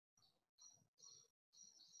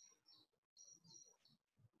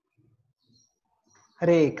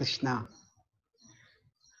Hare Krishna.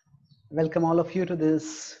 Welcome all of you to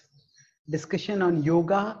this discussion on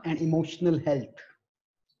yoga and emotional health.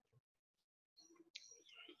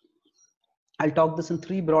 I'll talk this in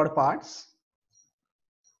three broad parts.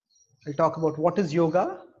 I'll talk about what is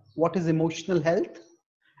yoga, what is emotional health,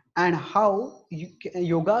 and how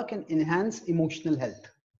yoga can enhance emotional health.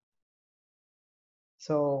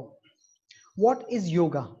 So, what is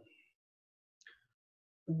yoga?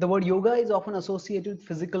 The word yoga is often associated with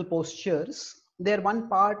physical postures. They are one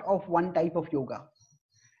part of one type of yoga.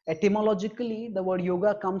 Etymologically, the word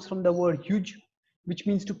yoga comes from the word yuj, which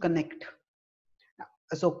means to connect.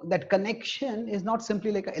 So that connection is not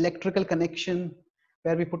simply like an electrical connection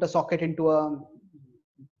where we put a socket into a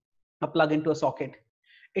plug into a socket.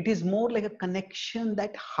 It is more like a connection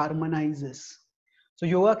that harmonizes. So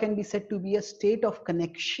yoga can be said to be a state of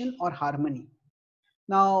connection or harmony.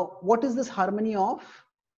 Now, what is this harmony of?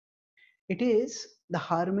 It is the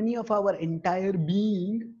harmony of our entire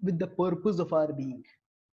being with the purpose of our being.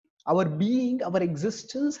 Our being, our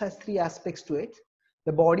existence has three aspects to it: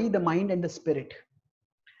 the body, the mind, and the spirit.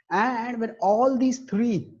 And when all these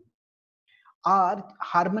three are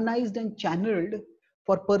harmonized and channeled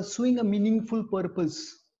for pursuing a meaningful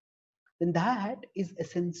purpose, then that is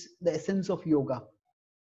the essence of yoga.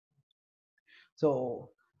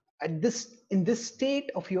 So in this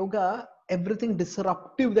state of yoga, everything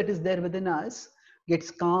disruptive that is there within us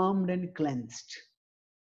gets calmed and cleansed.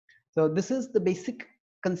 So this is the basic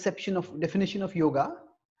definition of yoga.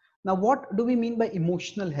 Now, what do we mean by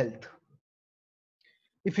emotional health?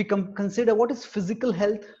 If we consider what is physical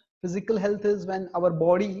health is when our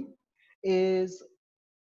body is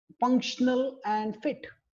functional and fit.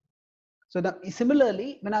 So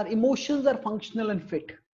similarly, when our emotions are functional and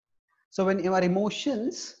fit. So when our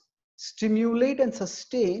emotions stimulate and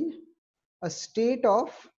sustain a state of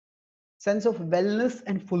sense of wellness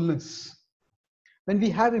and fullness. When we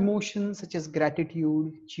have emotions such as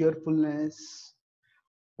gratitude, cheerfulness,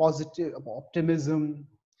 positive optimism,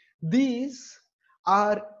 these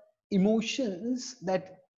are emotions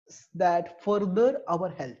that further our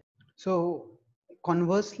health. So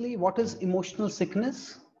conversely, what is emotional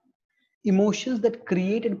sickness? Emotions that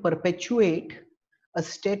create and perpetuate a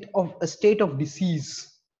state of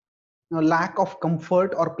disease, lack of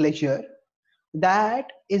comfort or pleasure. That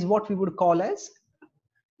is what we would call as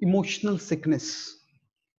emotional sickness.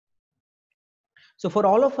 So for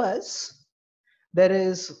all of us, there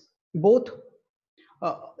is both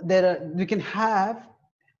we can have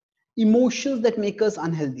emotions that make us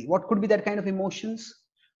unhealthy. What could be that kind of emotions?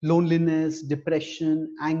 Loneliness,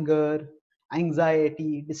 depression, anger,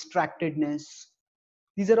 anxiety, distractedness.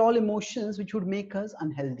 These are all emotions which would make us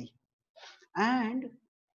unhealthy. And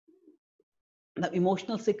the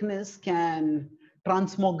emotional sickness can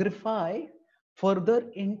transmogrify further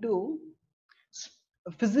into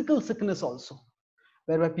physical sickness also,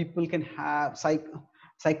 whereby people can have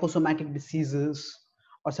psychosomatic diseases,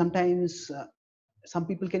 or sometimes some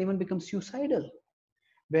people can even become suicidal,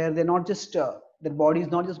 where they're not just their body is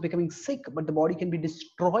not just becoming sick, but the body can be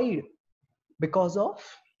destroyed because of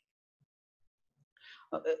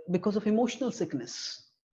emotional sickness.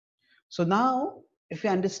 So now, if we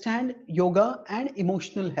understand yoga and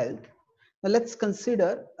emotional health, now let's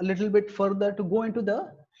consider a little bit further to go into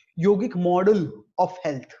the yogic model of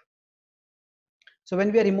health. So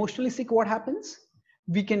when we are emotionally sick, what happens?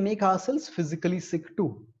 We can make ourselves physically sick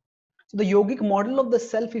too. So the yogic model of the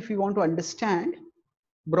self, if we want to understand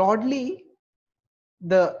broadly,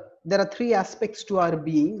 there are three aspects to our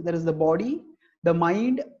being. There is the body, the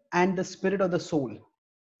mind, and the spirit or the soul.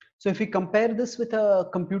 So if we compare this with a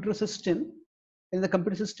computer system, in the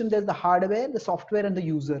computer system, there's the hardware, the software, and the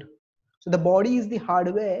user. So the body is the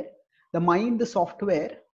hardware, the mind, the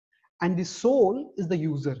software, and the soul is the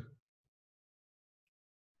user.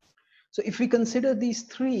 So if we consider these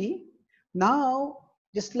three, now,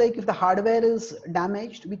 just like if the hardware is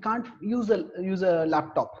damaged, we can't use a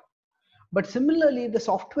laptop. But similarly, if the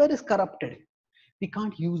software is corrupted, we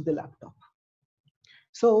can't use the laptop.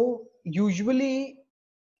 So usually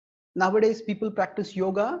nowadays people practice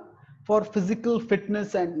yoga for physical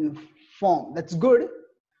fitness and form. That's good.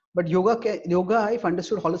 But yoga, if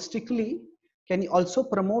understood holistically, can also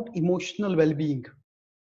promote emotional well-being.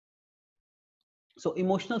 So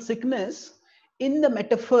emotional sickness, in the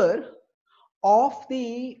metaphor of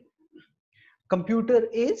the computer,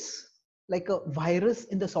 is like a virus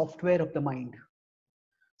in the software of the mind.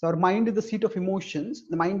 So our mind is the seat of emotions.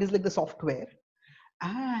 The mind is like the software.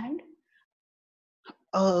 And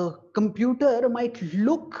a computer might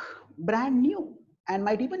look brand new and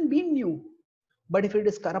might even be new. But if it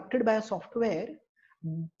is corrupted by a software,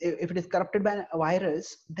 if it is corrupted by a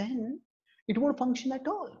virus, then it won't function at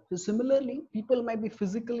all. So similarly, people might be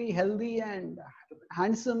physically healthy and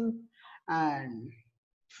handsome and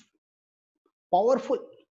powerful,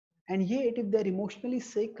 and yet if they're emotionally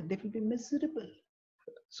sick, they will be miserable.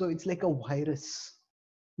 So it's like a virus.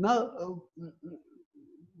 Now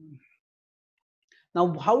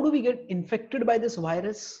how do we get infected by this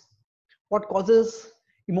virus? What causes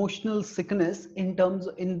emotional sickness in terms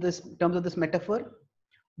of this metaphor?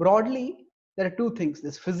 Broadly, there are two things: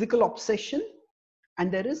 there's physical obsession and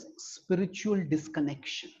there is spiritual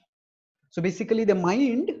disconnection. So basically the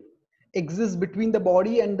mind exists between the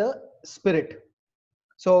body and the spirit.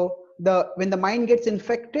 So when the mind gets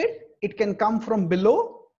infected, it can come from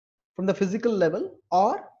below, from the physical level,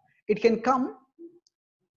 or it can come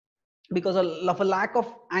because of a lack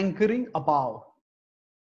of anchoring above.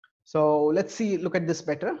 So let's look at this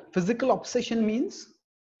better. Physical obsession means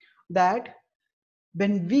that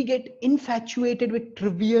when we get infatuated with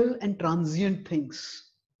trivial and transient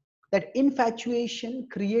things, that infatuation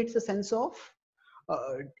creates a sense of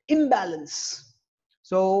imbalance.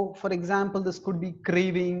 So for example, this could be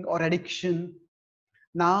craving or addiction.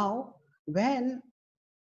 Now when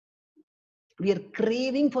we are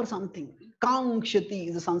craving for something, kankshati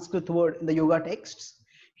is a Sanskrit word in the yoga texts,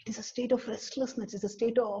 it is a state of restlessness, it's a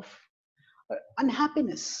state of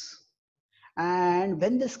unhappiness. And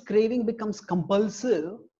when this craving becomes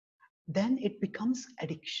compulsive, then it becomes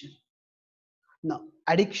addiction. Now,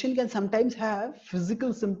 addiction can sometimes have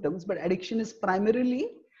physical symptoms, but addiction is primarily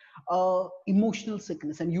emotional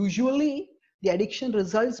sickness. And usually the addiction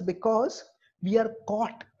results because we are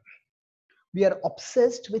caught, we are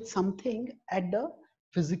obsessed with something at the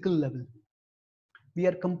physical level. We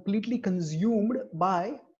are completely consumed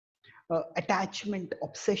by attachment,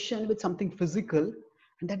 obsession with something physical,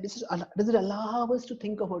 and that doesn't allow us to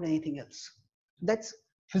think about anything else. That's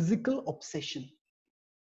physical obsession.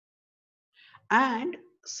 And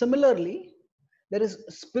similarly, there is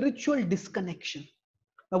spiritual disconnection.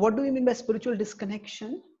 Now, what do we mean by spiritual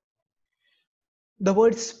disconnection? The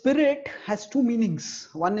word spirit has two meanings.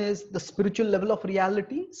 One is the spiritual level of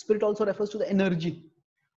reality. Spirit also refers to the energy.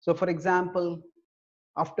 So for example,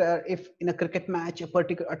 if in a cricket match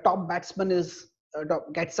a top batsman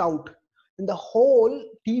gets out, then the whole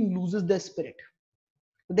team loses their spirit.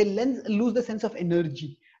 They lose the sense of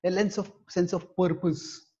energy, a sense of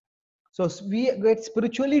purpose. So we get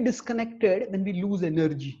spiritually disconnected when we lose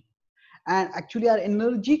energy. And actually our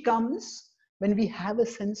energy comes when we have a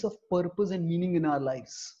sense of purpose and meaning in our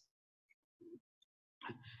lives.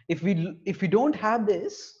 If we don't have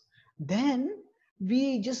this, then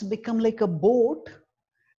we just become like a boat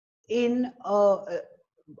in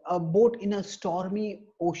a stormy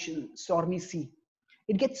ocean, stormy sea.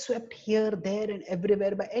 It gets swept here, there, and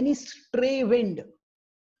everywhere by any stray wind.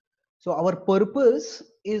 So our purpose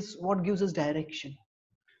is what gives us direction.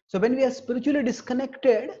 So when we are spiritually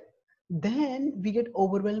disconnected, then we get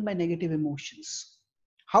overwhelmed by negative emotions.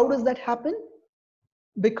 How does that happen?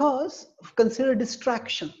 Because consider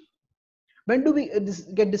distraction. When do we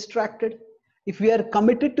get distracted? If we are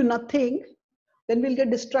committed to nothing, then we'll get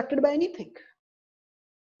distracted by anything.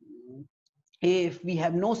 If we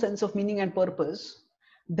have no sense of meaning and purpose,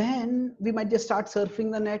 then we might just start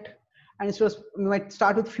surfing the net, and we might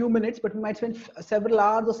start with few minutes, but we might spend several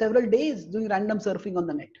hours or several days doing random surfing on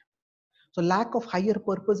the net. So lack of higher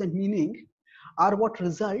purpose and meaning are what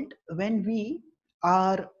result when we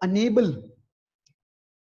are unable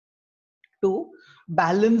to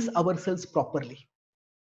balance ourselves properly.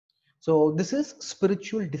 So this is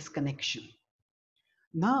spiritual disconnection.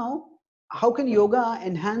 Now, how can yoga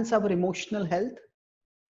enhance our emotional health?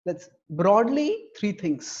 Let's broadly three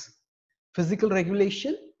things: physical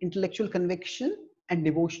regulation, intellectual conviction, and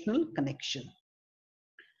devotional connection.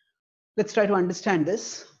 Let's try to understand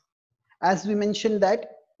this. As we mentioned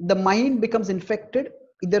that the mind becomes infected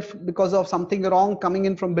either because of something wrong coming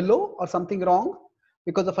in from below or something wrong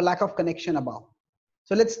because of a lack of connection above.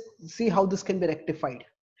 So let's see how this can be rectified,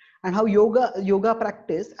 and how yoga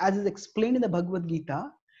practice, as is explained in the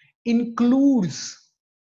Bhagavad-Gītā, includes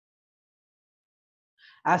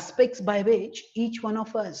aspects by which each one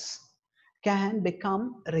of us can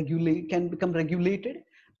become regulated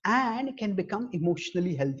and can become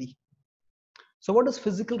emotionally healthy. So what does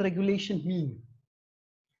physical regulation mean?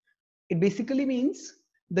 It basically means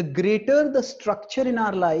the greater the structure in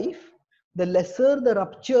our life, the lesser the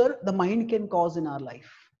rupture the mind can cause in our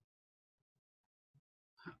life.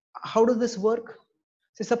 How does this work?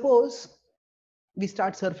 So suppose we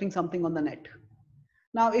start surfing something on the net.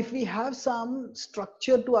 Now, if we have some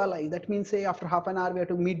structure to our life, that means say after half an hour we have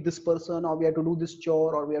to meet this person, or we have to do this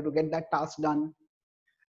chore, or we have to get that task done.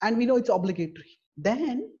 and we know it's obligatory.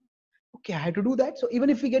 Then, okay, I had to do that. So even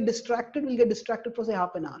if we get distracted, we'll get distracted for say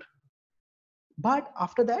half an hour. But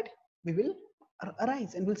after that, we will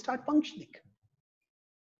arise and we'll start functioning.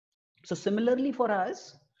 So similarly for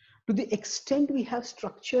us, to the extent we have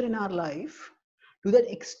structure in our life, to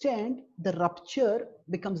that extent, the rupture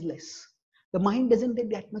becomes less. The mind doesn't get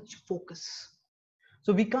that much focus.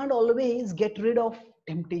 So we can't always get rid of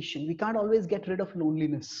temptation. We can't always get rid of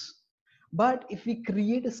loneliness. But if we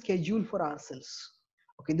create a schedule for ourselves,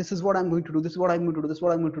 okay, this is what I'm going to do, this is what I'm going to do, this is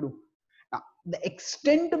what I'm going to do. Now, the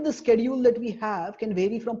extent of the schedule that we have can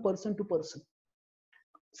vary from person to person.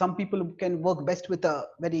 Some people can work best with a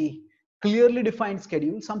very clearly defined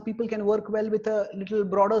schedule. Some people can work well with a little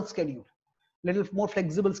broader schedule, little more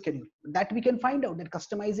flexible schedule. That we can find out, that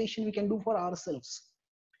customization we can do for ourselves.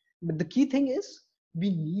 But the key thing is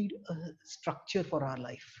we need a structure for our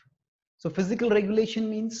life. So physical regulation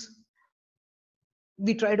means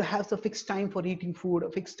we try to have a fixed time for eating food,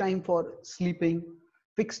 a fixed time for sleeping,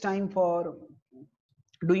 fixed time for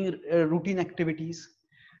doing routine activities.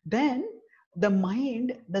 Then the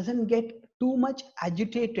mind doesn't get too much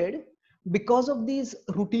agitated because of these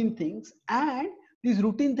routine things, and these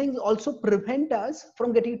routine things also prevent us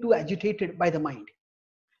from getting too agitated by the mind,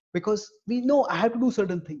 because we know I have to do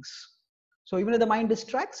certain things. So even if the mind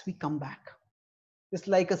distracts, we come back. Just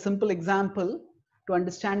like a simple example to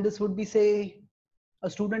understand this would be, say, a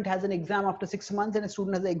student has an exam after 6 months and a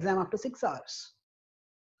student has an exam after 6 hours.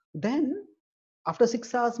 Then after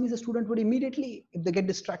 6 hours means the student would immediately, if they get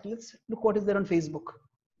distracted, let's look what is there on Facebook.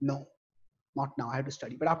 No, not now, I have to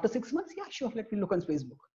study. But after 6 months, yeah, sure, let me look on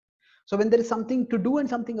Facebook. So when there is something to do and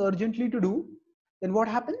something urgently to do, then what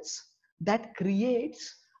happens? That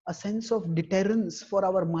creates a sense of deterrence for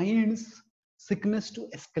our mind's sickness to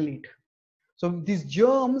escalate. So these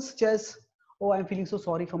germs such as, oh, I'm feeling so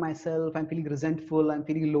sorry for myself, I'm feeling resentful, I'm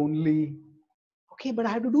feeling lonely. Okay, but I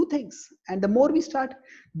have to do things. And the more we start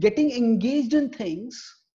getting engaged in things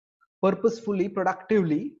purposefully,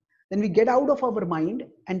 productively, then we get out of our mind,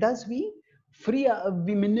 and thus we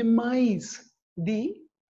minimize the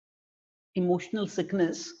emotional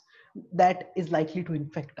sickness that is likely to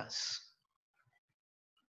infect us.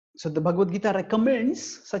 So the Bhagavad-Gītā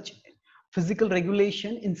recommends such physical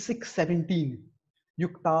regulation in 6:17.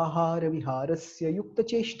 Yuktahara viharasya yukta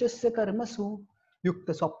cheshtasya karmasu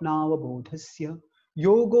yukta swapnavabodhasya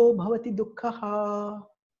yogo bhavati dukkhaha.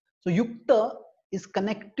 So yukta is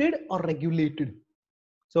connected or regulated.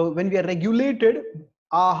 So when we are regulated,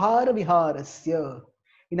 ahara viharasya,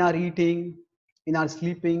 in our eating, in our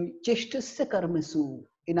sleeping, cheshtasya karmasu,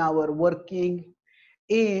 in our working,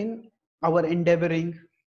 in our endeavoring,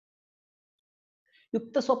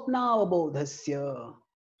 yukta swapnavabodhasya,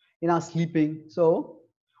 in our sleeping. So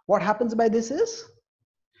what happens by this is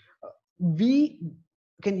we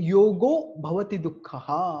can yogo bhavati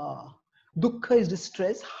dukkhaha. Dukkha is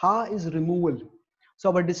distress, ha is removal.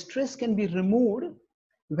 So our distress can be removed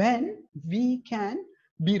when we can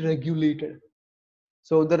be regulated.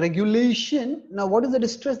 So the regulation, now what is the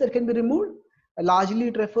distress that can be removed? Largely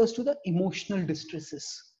it refers to the emotional distresses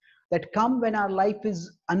that come when our life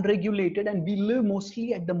is unregulated and we live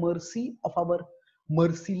mostly at the mercy of our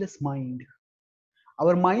merciless mind.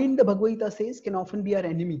 Our mind, the Bhagavad-Gītā says, can often be our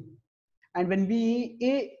enemy. And when we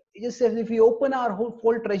just if we open our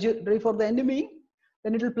whole treasury for the enemy,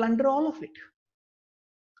 then it will plunder all of it.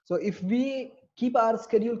 So if we keep our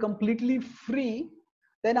schedule completely free,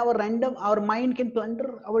 then our mind can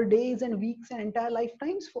plunder our days and weeks and entire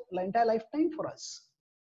lifetime for us.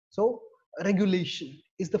 So regulation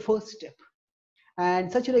is the first step,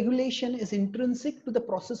 and such regulation is intrinsic to the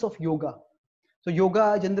process of yoga. So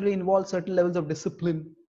yoga generally involves certain levels of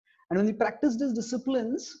discipline, and when we practice these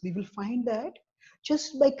disciplines, we will find that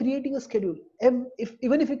just by creating a schedule,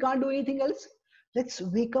 even if we can't do anything else, let's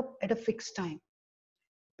wake up at a fixed time,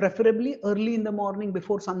 preferably early in the morning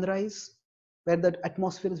before sunrise, where the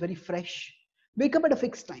atmosphere is very fresh. Wake up at a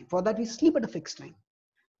fixed time. For that, we sleep at a fixed time.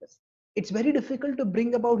 It's very difficult to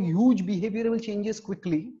bring about huge behavioral changes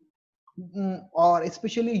quickly, or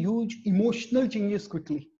especially huge emotional changes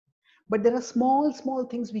quickly. But there are small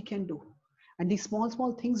things we can do, and these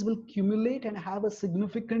small things will accumulate and have a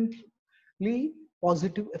significantly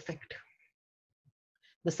positive effect.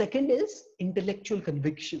 The second is intellectual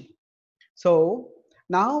conviction. So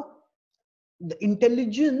now the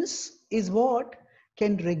intelligence is what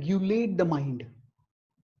can regulate the mind.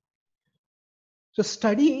 So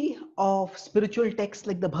study of spiritual texts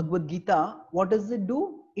like the Bhagavad-Gītā, what does it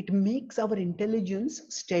do? It makes our intelligence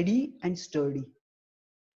steady and sturdy.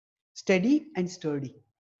 Steady and sturdy.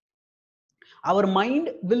 Our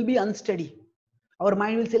mind will be unsteady. Our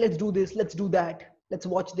mind will say, let's do this, let's do that. let's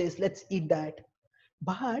watch this, let's eat that.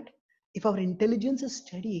 But if our intelligence is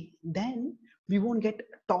steady, then we won't get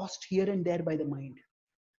tossed here and there by the mind.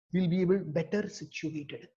 We'll be able better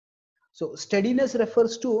situated. So steadiness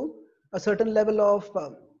refers to a certain level of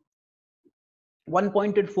one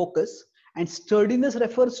pointed focus, and sturdiness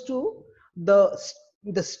refers to the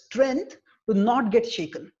strength to not get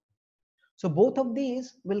shaken. So both of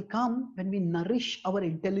these will come when we nourish our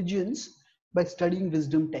intelligence by studying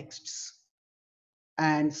wisdom texts.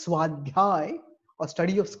 And swadhyay, or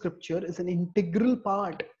study of scripture, is an integral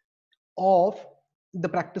part of the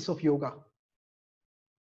practice of yoga.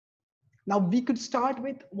 Now we could start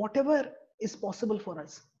with whatever is possible for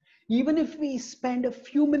us. Even if we spend a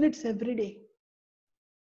few minutes every day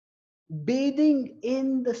bathing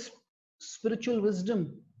in the spiritual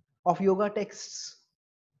wisdom of yoga texts,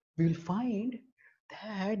 we will find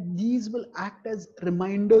that these will act as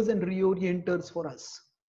reminders and reorienters for us.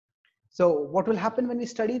 So what will happen when we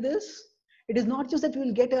study this? It is not just that we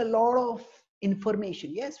will get a lot of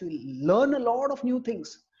information. Yes, we'll learn a lot of new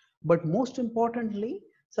things. But most importantly,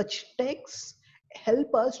 such texts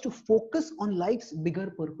help us to focus on life's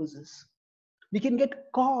bigger purposes. We can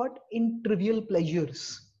get caught in trivial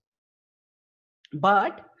pleasures.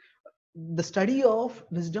 But the study of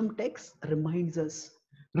wisdom texts reminds us,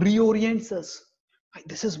 reorients us.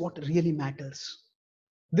 This is what really matters.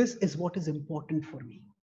 This is what is important for me.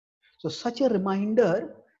 So such a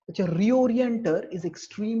reminder, such a reorienter is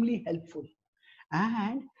extremely helpful.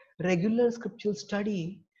 And regular scriptural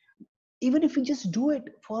study, even if we just do it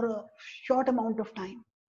for a short amount of time,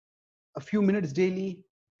 a few minutes daily,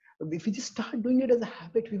 if we just start doing it as a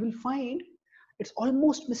habit, we will find it's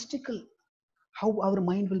almost mystical how our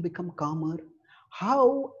mind will become calmer,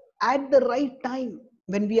 how at the right time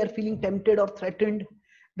when we are feeling tempted or threatened,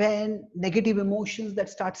 when negative emotions that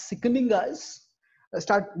start sickening us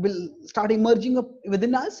will start emerging up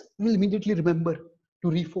within us, we'll immediately remember to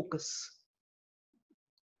refocus.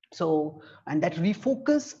 So, and that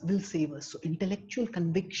refocus will save us. So intellectual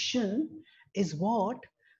conviction is what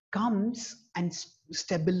comes and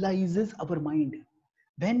stabilizes our mind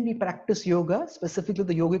when we practice yoga, specifically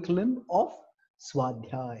the yogic limb of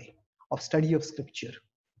swadhyay, of study of scripture.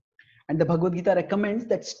 And the Bhagavad-Gītā recommends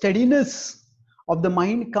that steadiness of the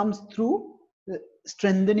mind comes through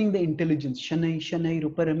strengthening the intelligence. Shanai Shanai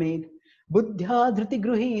Ruparamed Buddhya Dhriti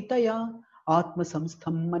Gruhitaya Atma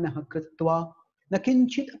Samstham Manah Kritva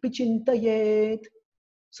Nakinchit Apichintayet.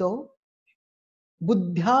 So,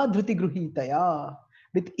 Buddhya Dhriti Gruhitaya,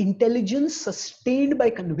 with intelligence sustained by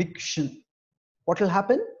conviction. What will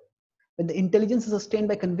happen? When the intelligence is sustained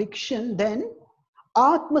by conviction, then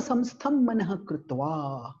Atma Samstham Manah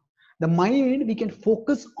Kritva. The mind, we can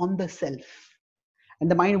focus on the self. And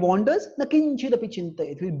the mind wanders, nakinchidapi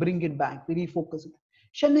chintayet. We bring it back, we refocus it.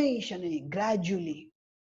 Shanai, Shanai, gradually.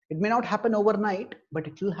 It may not happen overnight, but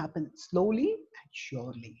it will happen slowly and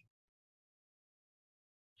surely.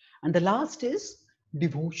 And the last is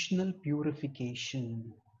devotional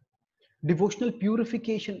purification. Devotional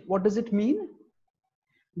purification, what does it mean?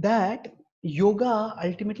 That yoga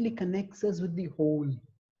ultimately connects us with the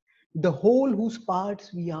whole whose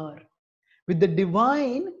parts we are, with the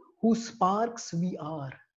divine whose sparks we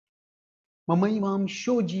are. Mamaivam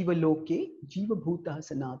sho jiva loke, jiva bhuta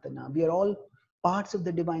sanatana. We are all parts of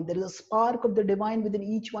the divine. There is a spark of the divine within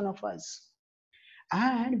each one of us.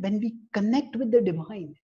 And when we connect with the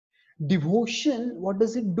divine, devotion, what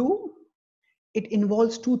does it do? It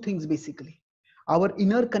involves two things basically. Our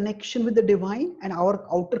inner connection with the divine and our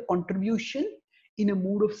outer contribution in a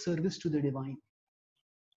mood of service to the divine.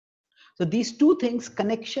 So these two things,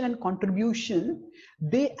 connection and contribution,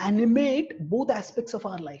 they animate both aspects of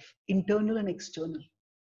our life, internal and external.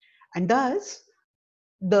 And thus,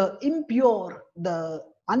 the impure, the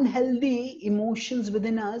unhealthy emotions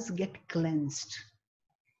within us get cleansed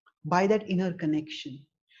by that inner connection.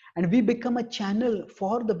 And we become a channel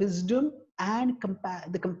for the wisdom and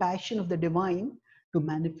the compassion of the divine to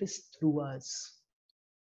manifest through us.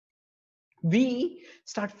 We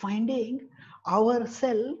start finding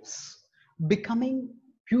ourselves becoming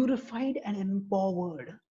purified and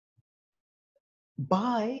empowered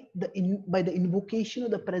by the invocation of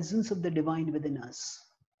the presence of the divine within us.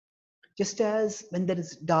 Just as when there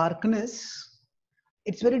is darkness,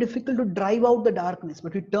 it's very difficult to drive out the darkness,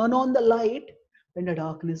 but we turn on the light when the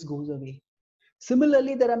darkness goes away.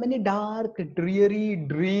 Similarly, there are many dark, dreary,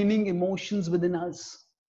 draining emotions within us,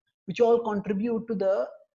 which all contribute to the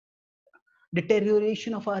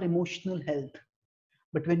deterioration of our emotional health.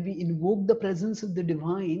 But when we invoke the presence of the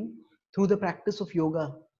divine through the practice of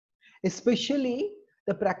yoga, especially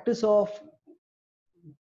the practice of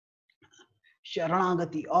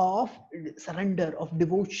sharanagati, of surrender, of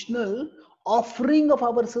devotional offering of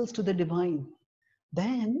ourselves to the divine,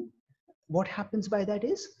 then what happens by that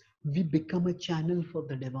is we become a channel for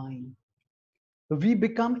the divine. We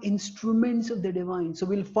become instruments of the divine. So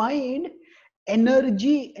we'll find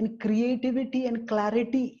energy and creativity and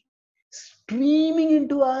clarity streaming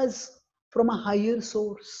into us from a higher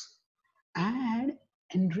source and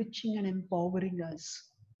enriching and empowering us.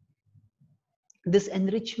 This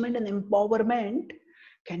enrichment and empowerment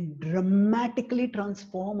can dramatically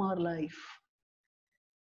transform our life.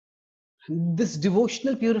 This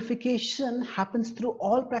devotional purification happens through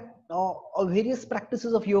all various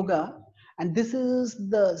practices of yoga, and this is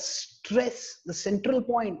the stress, the central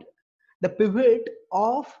point, the pivot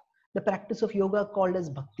of the practice of yoga called as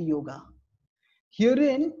bhakti yoga.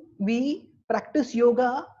 Herein we practice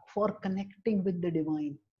yoga for connecting with the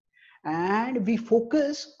divine, and we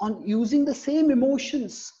focus on using the same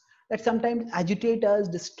emotions that sometimes agitate us,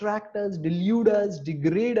 distract us, delude us,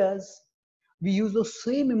 degrade us. We use those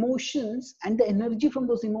same emotions and the energy from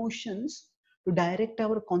those emotions to direct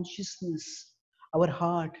our consciousness, our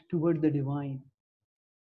heart toward the divine.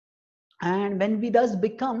 And when we thus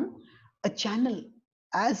become a channel,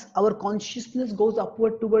 as our consciousness goes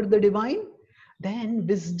upward toward the divine, then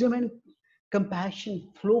wisdom and compassion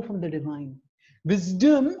flow from the divine.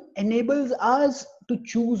 Wisdom enables us to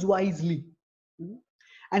choose wisely,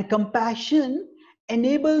 and compassion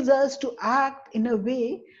enables us to act in a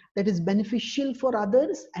way that is beneficial for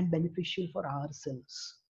others and beneficial for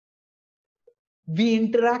ourselves. We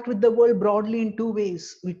interact with the world broadly in two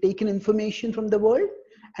ways. We take in information from the world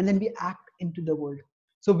and then we act into the world.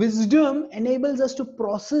 So wisdom enables us to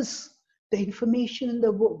process the information in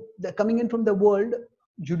the coming in from the world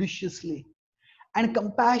judiciously. And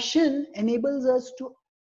compassion enables us to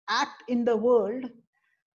act in the world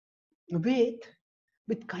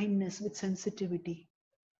with kindness, with sensitivity,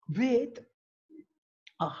 with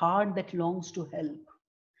a heart that longs to help.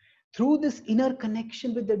 Through this inner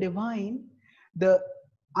connection with the divine, the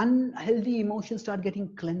unhealthy emotions start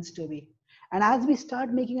getting cleansed away. And as we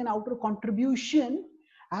start making an outer contribution,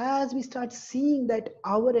 as we start seeing that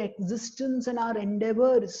our existence and our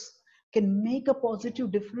endeavors can make a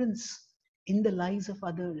positive difference in the lives of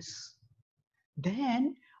others,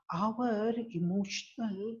 then our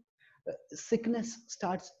emotional sickness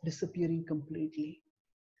starts disappearing completely.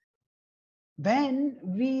 When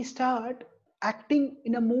we start acting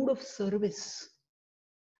in a mood of service,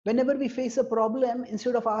 whenever we face a problem,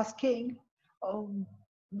 instead of asking,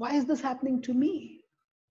 why is this happening to me?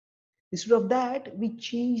 Instead of that, we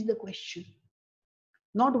change the question.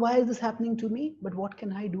 Not why is this happening to me, but what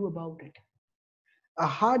can I do about it? A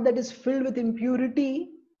heart that is filled with impurity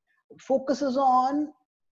focuses on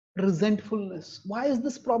resentfulness. Why is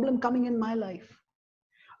this problem coming in my life?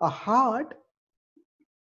 A heart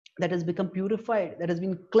that has become purified, that has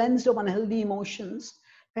been cleansed of unhealthy emotions,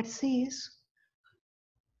 that says,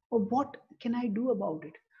 what can I do about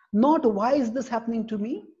it? Not why is this happening to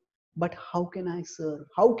me, but how can I serve?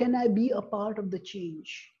 How can I be a part of the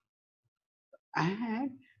change?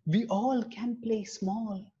 And we all can play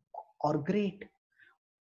small or great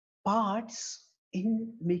parts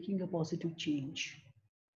in making a positive change.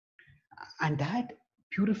 And that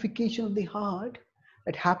purification of the heart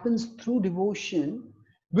that happens through devotion,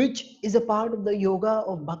 which is a part of the yoga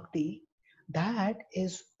of bhakti, that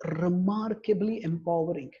is remarkably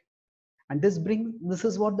empowering. And this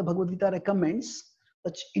is what the Bhagavad-Gītā recommends,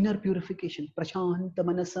 such inner purification. Prashanta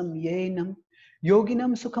manasam yenam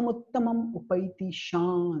yoginam sukhamuttamam upaiti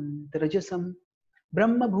shant rajasam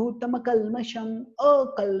brahma bhutam akalmasham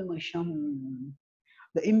akalmasham.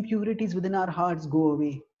 The impurities within our hearts go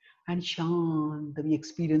away, and shant, we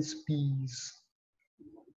experience peace.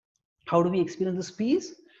 How do we experience this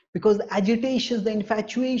peace? Because the agitations, the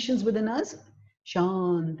infatuations within us,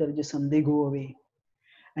 shant rajasam, they go away.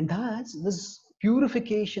 And thus, this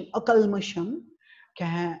purification, akalmasham,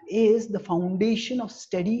 is the foundation of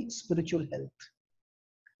steady spiritual health.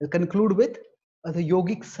 I'll conclude with the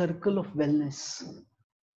yogic circle of wellness.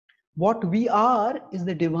 What we are is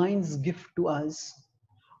the divine's gift to us.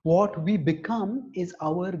 What we become is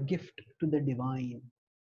our gift to the divine.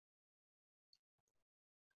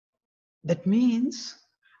 That means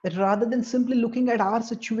that rather than simply looking at our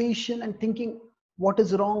situation and thinking what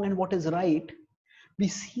is wrong and what is right, we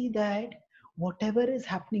see that whatever is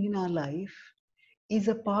happening in our life is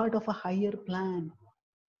a part of a higher plan.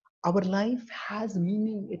 Our life has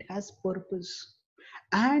meaning, it has purpose.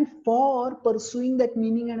 And for pursuing that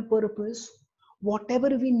meaning and purpose, whatever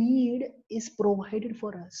we need is provided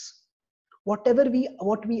for us. What we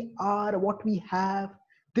are, what we have,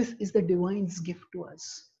 this is the divine's gift to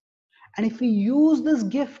us. And if we use this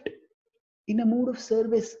gift in a mood of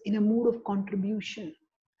service, in a mood of contribution,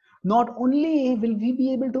 not only will we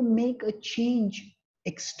be able to make a change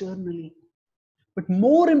externally, but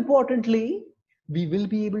more importantly, we will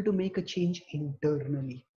be able to make a change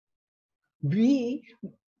internally. We,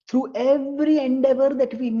 through every endeavor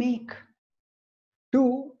that we make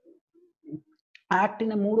to act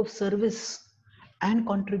in a mode of service and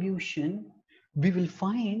contribution, we will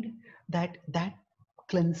find that that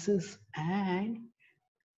cleanses and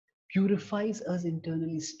purifies us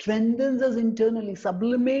internally, strengthens us internally,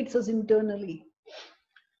 sublimates us internally.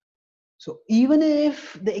 So even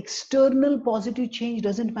if the external positive change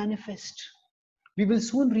doesn't manifest, we will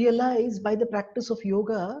soon realize by the practice of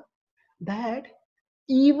yoga that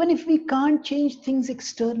even if we can't change things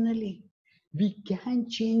externally, we can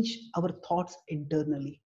change our thoughts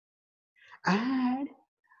internally. And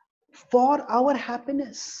for our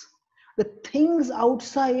happiness, the things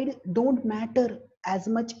outside don't matter as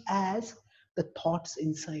much as the thoughts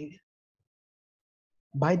inside.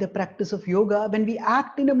 By the practice of yoga, when we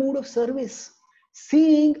act in a mood of service,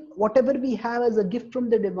 seeing whatever we have as a gift from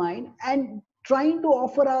the divine and trying to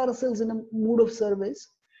offer ourselves in a mood of service,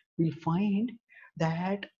 we'll find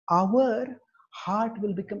that our heart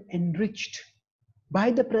will become enriched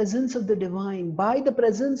by the presence of the divine, by the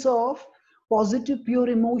presence of positive, pure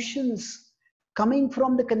emotions coming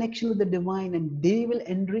from the connection with the divine, and they will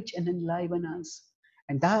enrich and enliven us.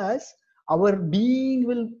 And thus, our being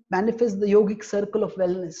will manifest the yogic circle of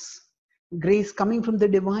wellness, grace coming from the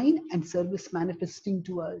divine and service manifesting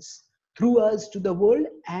to us, through us to the world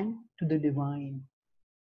and to the divine.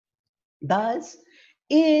 Thus,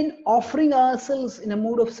 in offering ourselves in a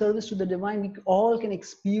mood of service to the divine, we all can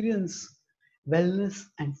experience wellness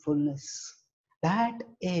and fullness. That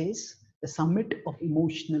is the summit of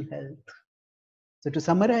emotional health. So to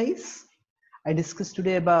summarize, I discussed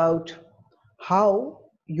today about how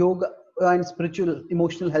yoga and spiritual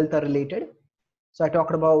emotional health are related. So I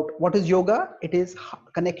talked about what is yoga. It is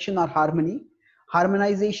connection or harmony,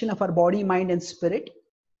 harmonization of our body, mind and spirit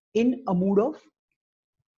in a mood of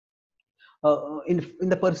in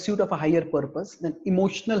the pursuit of a higher purpose. Then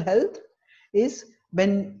emotional health is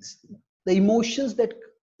when the emotions that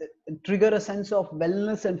trigger a sense of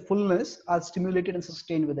wellness and fullness are stimulated and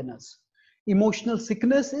sustained within us. Emotional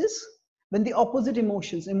sickness is when the opposite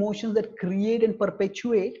emotions, emotions that create and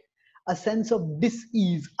perpetuate a sense of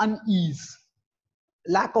dis-ease, unease,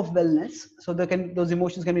 lack of wellness. So those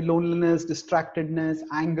emotions can be loneliness, distractedness,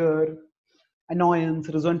 anger, annoyance,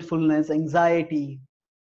 resentfulness, anxiety.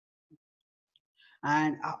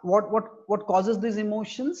 And what causes these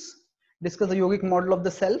emotions? Discuss the yogic model of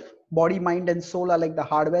the self. Body, mind, and soul are like the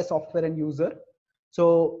hardware, software, and user.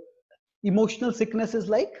 So emotional sickness is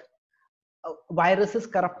like viruses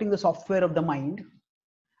corrupting the software of the mind,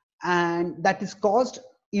 and that is caused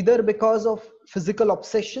either because of physical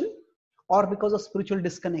obsession or because of spiritual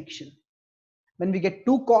disconnection. When we get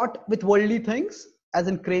too caught with worldly things, as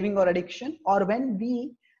in craving or addiction, or when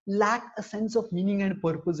we lack a sense of meaning and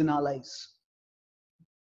purpose in our lives.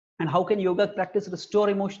 And how can yoga practice restore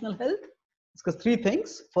emotional health? Because three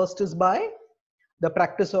things. First is by the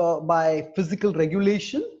practice of by physical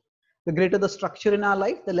regulation. The greater the structure in our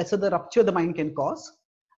life, the lesser the rupture the mind can cause.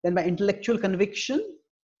 Then by intellectual conviction,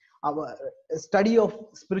 our study of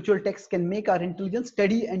spiritual texts can make our intelligence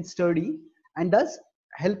steady and sturdy, and thus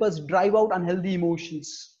help us drive out unhealthy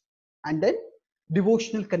emotions. And then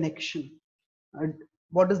devotional connection.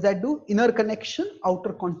 What does that do? Inner connection,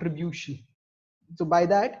 outer contribution. So by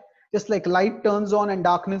that, just like light turns on and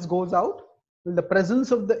darkness goes out, the presence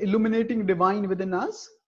of the illuminating divine within us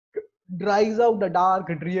drives out the dark,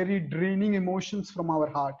 dreary, draining emotions from our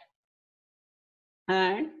heart.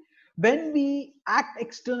 And when we act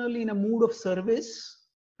externally in a mood of service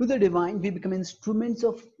to the divine, we become instruments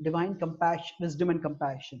of divine compassion, wisdom and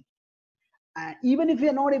compassion. And even if we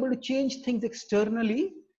are not able to change things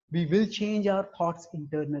externally, we will change our thoughts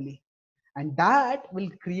internally. And that will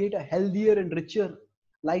create a healthier and richer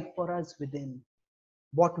life for us within.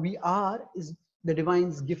 What we are is the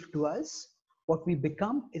divine's gift to us. What we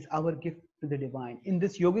become is our gift to the divine. In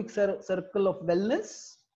this yogic circle of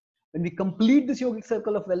wellness, when we complete this yogic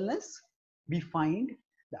circle of wellness, we find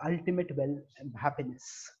the ultimate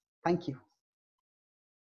happiness. Thank you.